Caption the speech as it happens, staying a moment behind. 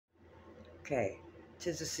Okay,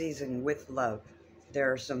 'tis a season with love.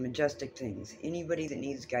 There are some majestic things. Anybody that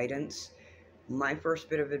needs guidance, my first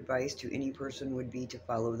bit of advice to any person would be to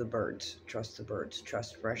follow the birds. Trust the birds.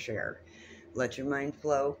 Trust fresh air. Let your mind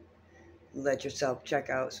flow. Let yourself check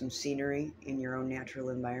out some scenery in your own natural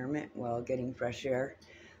environment while getting fresh air.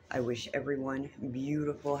 I wish everyone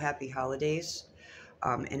beautiful, happy holidays.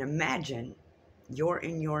 And imagine you're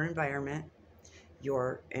in your environment,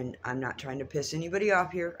 and I'm not trying to piss anybody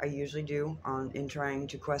off here. I usually do in trying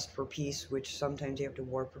to quest for peace, which sometimes you have to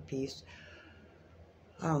war for peace.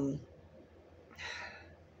 I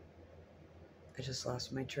just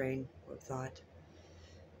lost my train of thought.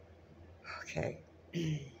 Okay.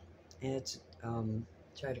 And it's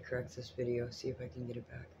try to correct this video, see if I can get it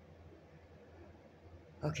back.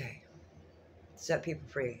 Okay. Set people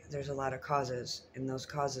free. There's a lot of causes, and those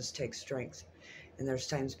causes take strength. And there's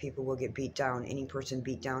times people will get beat down. Any person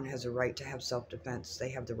beat down has a right to have self-defense. They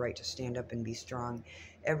have the right to stand up and be strong.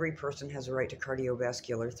 Every person has a right to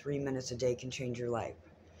cardiovascular. 3 minutes a day can change your life.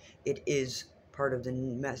 It is part of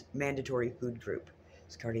the mandatory food group.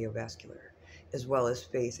 It's cardiovascular, as well as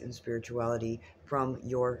faith and spirituality from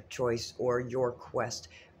your choice or your quest.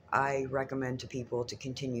 I recommend to people to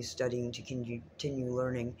continue studying, to continue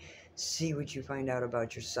learning, see what you find out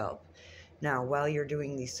about yourself. Now, while you're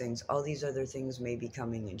doing these things, all these other things may be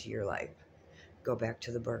coming into your life. Go back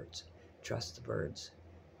to the birds. Trust the birds.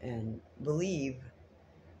 And believe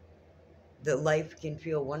that life can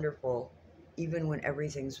feel wonderful even when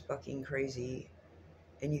everything's fucking crazy.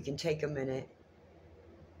 And you can take a minute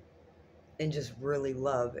and just really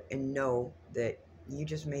love and know that you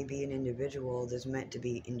just may be an individual that's meant to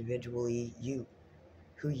be individually you,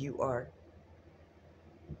 who you are,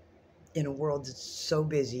 in a world that's so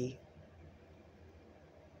busy.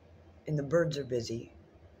 And the birds are busy,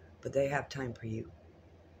 but they have time for you.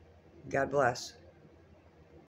 God bless.